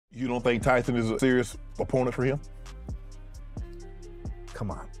You don't think Tyson is a serious opponent for him? Come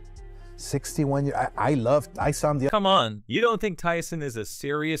on. 61 years. I saw him the Come on, you don't think Tyson is a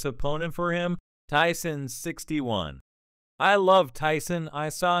serious opponent for him? Tyson's 61. I love Tyson. I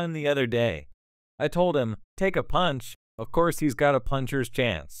saw him the other day. I told him, take a punch. Of course he's got a puncher's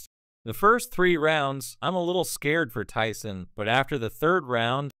chance. The first 3 rounds, I'm a little scared for Tyson, but after the 3rd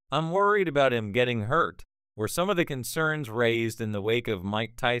round, I'm worried about him getting hurt. Were some of the concerns raised in the wake of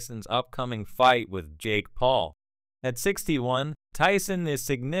Mike Tyson's upcoming fight with Jake Paul. At 61, Tyson is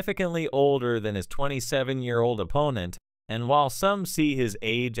significantly older than his 27-year-old opponent, and while some see his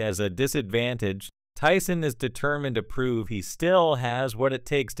age as a disadvantage, Tyson is determined to prove he still has what it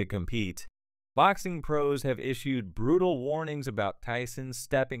takes to compete. Boxing pros have issued brutal warnings about Tyson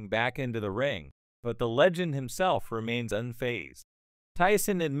stepping back into the ring, but the legend himself remains unfazed.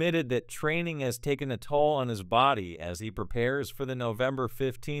 Tyson admitted that training has taken a toll on his body as he prepares for the November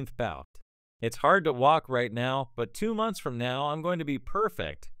 15th bout. It's hard to walk right now, but 2 months from now I'm going to be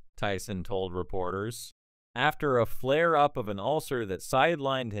perfect, Tyson told reporters. After a flare-up of an ulcer that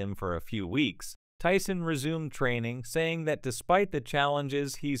sidelined him for a few weeks, Tyson resumed training, saying that despite the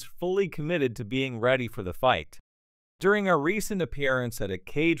challenges, he's fully committed to being ready for the fight. During a recent appearance at a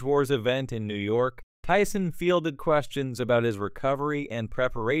Cage Wars event in New York, Tyson fielded questions about his recovery and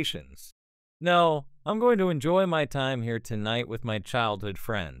preparations. "No, I'm going to enjoy my time here tonight with my childhood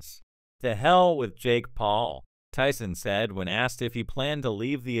friends." "To hell with Jake Paul," Tyson said when asked if he planned to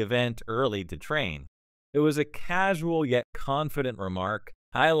leave the event early to train. It was a casual yet confident remark,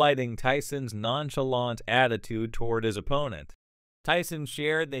 highlighting Tyson's nonchalant attitude toward his opponent. Tyson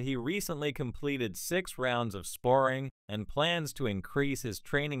shared that he recently completed 6 rounds of sparring and plans to increase his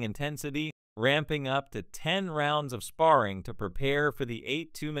training intensity, ramping up to 10 rounds of sparring to prepare for the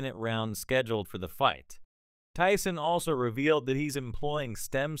 8 2-minute rounds scheduled for the fight. Tyson also revealed that he's employing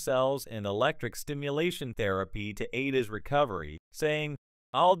stem cells and electric stimulation therapy to aid his recovery, saying,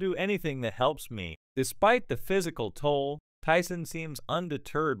 "I'll do anything that helps me." Despite the physical toll, Tyson seems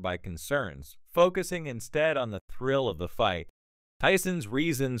undeterred by concerns, focusing instead on the thrill of the fight. Tyson's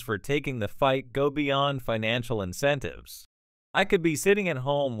reasons for taking the fight go beyond financial incentives. "I could be sitting at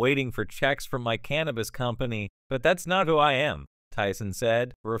home waiting for checks from my cannabis company, but that's not who I am," Tyson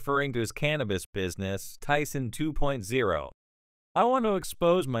said, referring to his cannabis business, Tyson 2.0. "I want to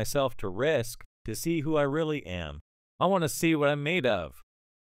expose myself to risk, to see who I really am. I want to see what I'm made of."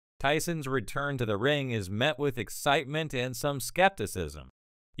 Tyson's return to the ring is met with excitement and some skepticism.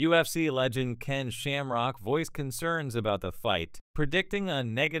 UFC legend Ken Shamrock voiced concerns about the fight, predicting a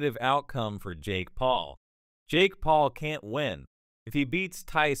negative outcome for Jake Paul. "Jake Paul can't win. If he beats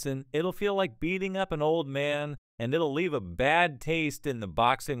Tyson, it'll feel like beating up an old man, and it'll leave a bad taste in the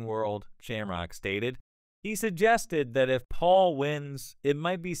boxing world," Shamrock stated. He suggested that if Paul wins, it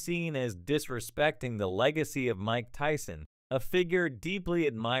might be seen as disrespecting the legacy of Mike Tyson, a figure deeply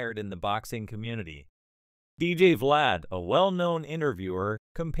admired in the boxing community. DJ Vlad, a well-known interviewer,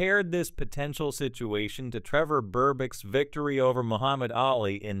 compared this potential situation to Trevor Berbick's victory over Muhammad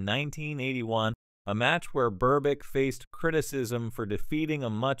Ali in 1981, a match where Berbick faced criticism for defeating a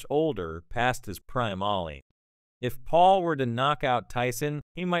much older, past his prime Ali. If Paul were to knock out Tyson,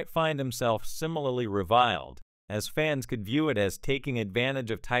 he might find himself similarly reviled, as fans could view it as taking advantage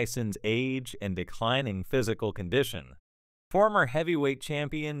of Tyson's age and declining physical condition. Former heavyweight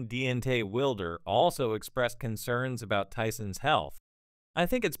champion Deontay Wilder also expressed concerns about Tyson's health. "I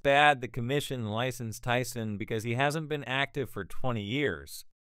think it's bad the commission licensed Tyson because he hasn't been active for 20 years.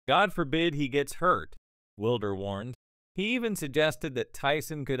 God forbid he gets hurt," Wilder warned. He even suggested that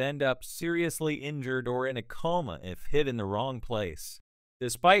Tyson could end up seriously injured or in a coma if hit in the wrong place.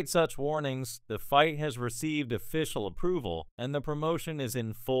 Despite such warnings, the fight has received official approval, and the promotion is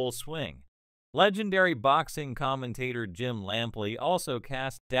in full swing. Legendary boxing commentator Jim Lampley also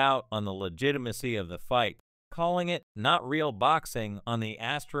cast doubt on the legitimacy of the fight, calling it not real boxing on the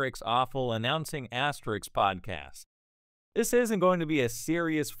Asterix Awful Announcing Asterix podcast. "This isn't going to be a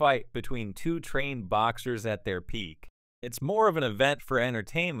serious fight between 2 trained boxers at their peak. It's more of an event for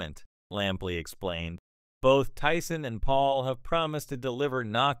entertainment," Lampley explained. Both Tyson and Paul have promised to deliver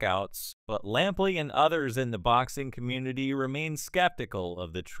knockouts, but Lampley and others in the boxing community remain skeptical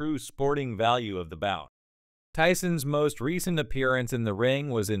of the true sporting value of the bout. Tyson's most recent appearance in the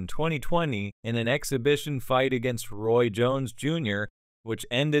ring was in 2020 in an exhibition fight against Roy Jones Jr., which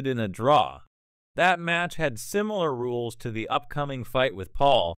ended in a draw. That match had similar rules to the upcoming fight with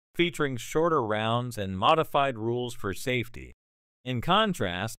Paul, featuring shorter rounds and modified rules for safety. In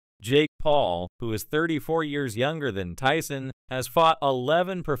contrast, Jake Paul, who is 34 years younger than Tyson, has fought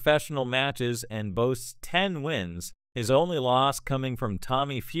 11 professional matches and boasts 10 wins, his only loss coming from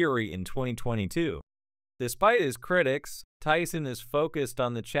Tommy Fury in 2022. Despite his critics, Tyson is focused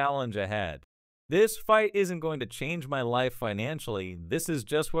on the challenge ahead. "This fight isn't going to change my life financially. This is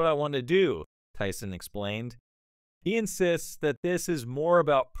just what I want to do," Tyson explained. He insists that this is more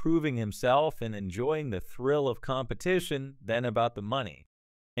about proving himself and enjoying the thrill of competition than about the money.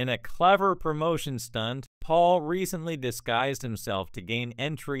 In a clever promotion stunt, Paul recently disguised himself to gain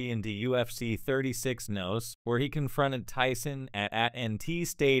entry into UFC 36 Nos, where he confronted Tyson at NT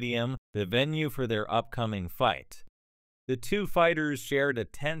Stadium, the venue for their upcoming fight. The two fighters shared a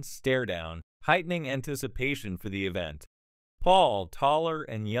tense stare-down, heightening anticipation for the event. Paul, taller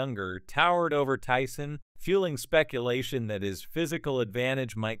and younger, towered over Tyson, fueling speculation that his physical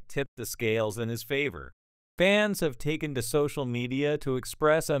advantage might tip the scales in his favor. Fans have taken to social media to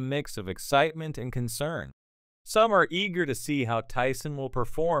express a mix of excitement and concern. Some are eager to see how Tyson will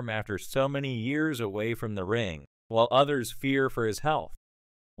perform after so many years away from the ring, while others fear for his health.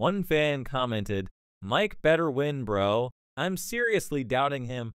 One fan commented, "Mike better win, bro. I'm seriously doubting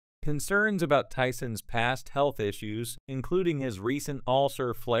him." Concerns about Tyson's past health issues, including his recent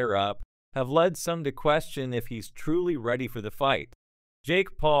ulcer flare-up, have led some to question if he's truly ready for the fight.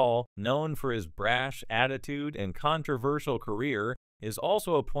 Jake Paul, known for his brash attitude and controversial career, is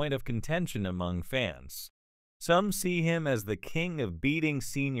also a point of contention among fans. Some see him as the king of beating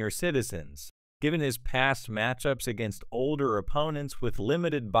senior citizens, given his past matchups against older opponents with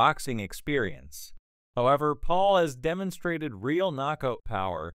limited boxing experience. However, Paul has demonstrated real knockout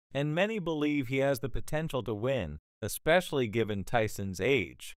power, and many believe he has the potential to win, especially given Tyson's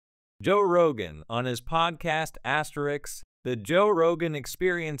age. Joe Rogan, on his podcast The Joe Rogan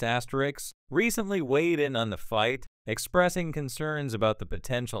Experience recently weighed in on the fight, expressing concerns about the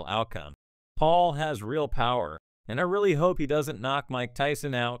potential outcome. "Paul has real power, and I really hope he doesn't knock Mike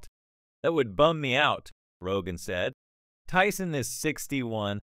Tyson out. That would bum me out," Rogan said. Tyson is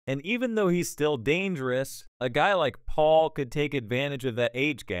 61, and even though he's still dangerous, a guy like Paul could take advantage of that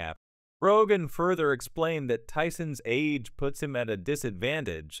age gap. Rogan further explained that Tyson's age puts him at a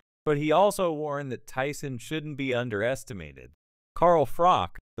disadvantage, but he also warned that Tyson shouldn't be underestimated. Carl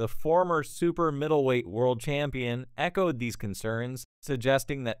Froch, the former super middleweight world champion, echoed these concerns,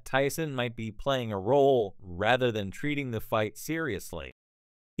 suggesting that Tyson might be playing a role rather than treating the fight seriously.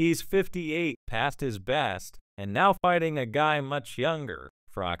 "He's 58, past his best, and now fighting a guy much younger,"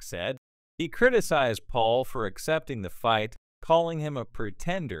 Froch said. He criticized Paul for accepting the fight, calling him a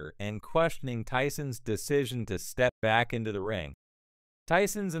pretender and questioning Tyson's decision to step back into the ring.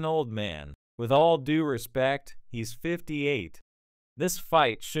 "Tyson's an old man. With all due respect, he's 58. This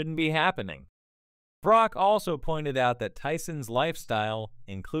fight shouldn't be happening." Brock also pointed out that Tyson's lifestyle,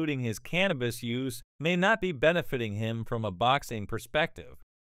 including his cannabis use, may not be benefiting him from a boxing perspective.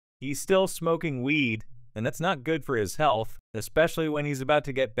 "He's still smoking weed, and that's not good for his health, especially when he's about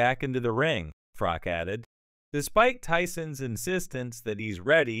to get back into the ring," Froch added. Despite Tyson's insistence that he's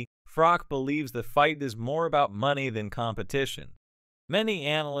ready, Froch believes the fight is more about money than competition. Many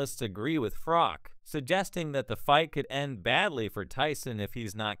analysts agree with Froch, suggesting that the fight could end badly for Tyson if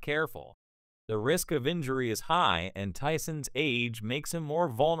he's not careful. The risk of injury is high, and Tyson's age makes him more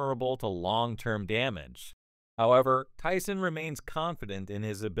vulnerable to long-term damage. However, Tyson remains confident in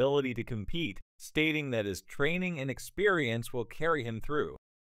his ability to compete, stating that his training and experience will carry him through.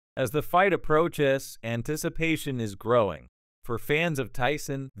 As the fight approaches, anticipation is growing. For fans of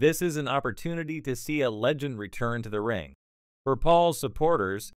Tyson, this is an opportunity to see a legend return to the ring. For Paul's supporters,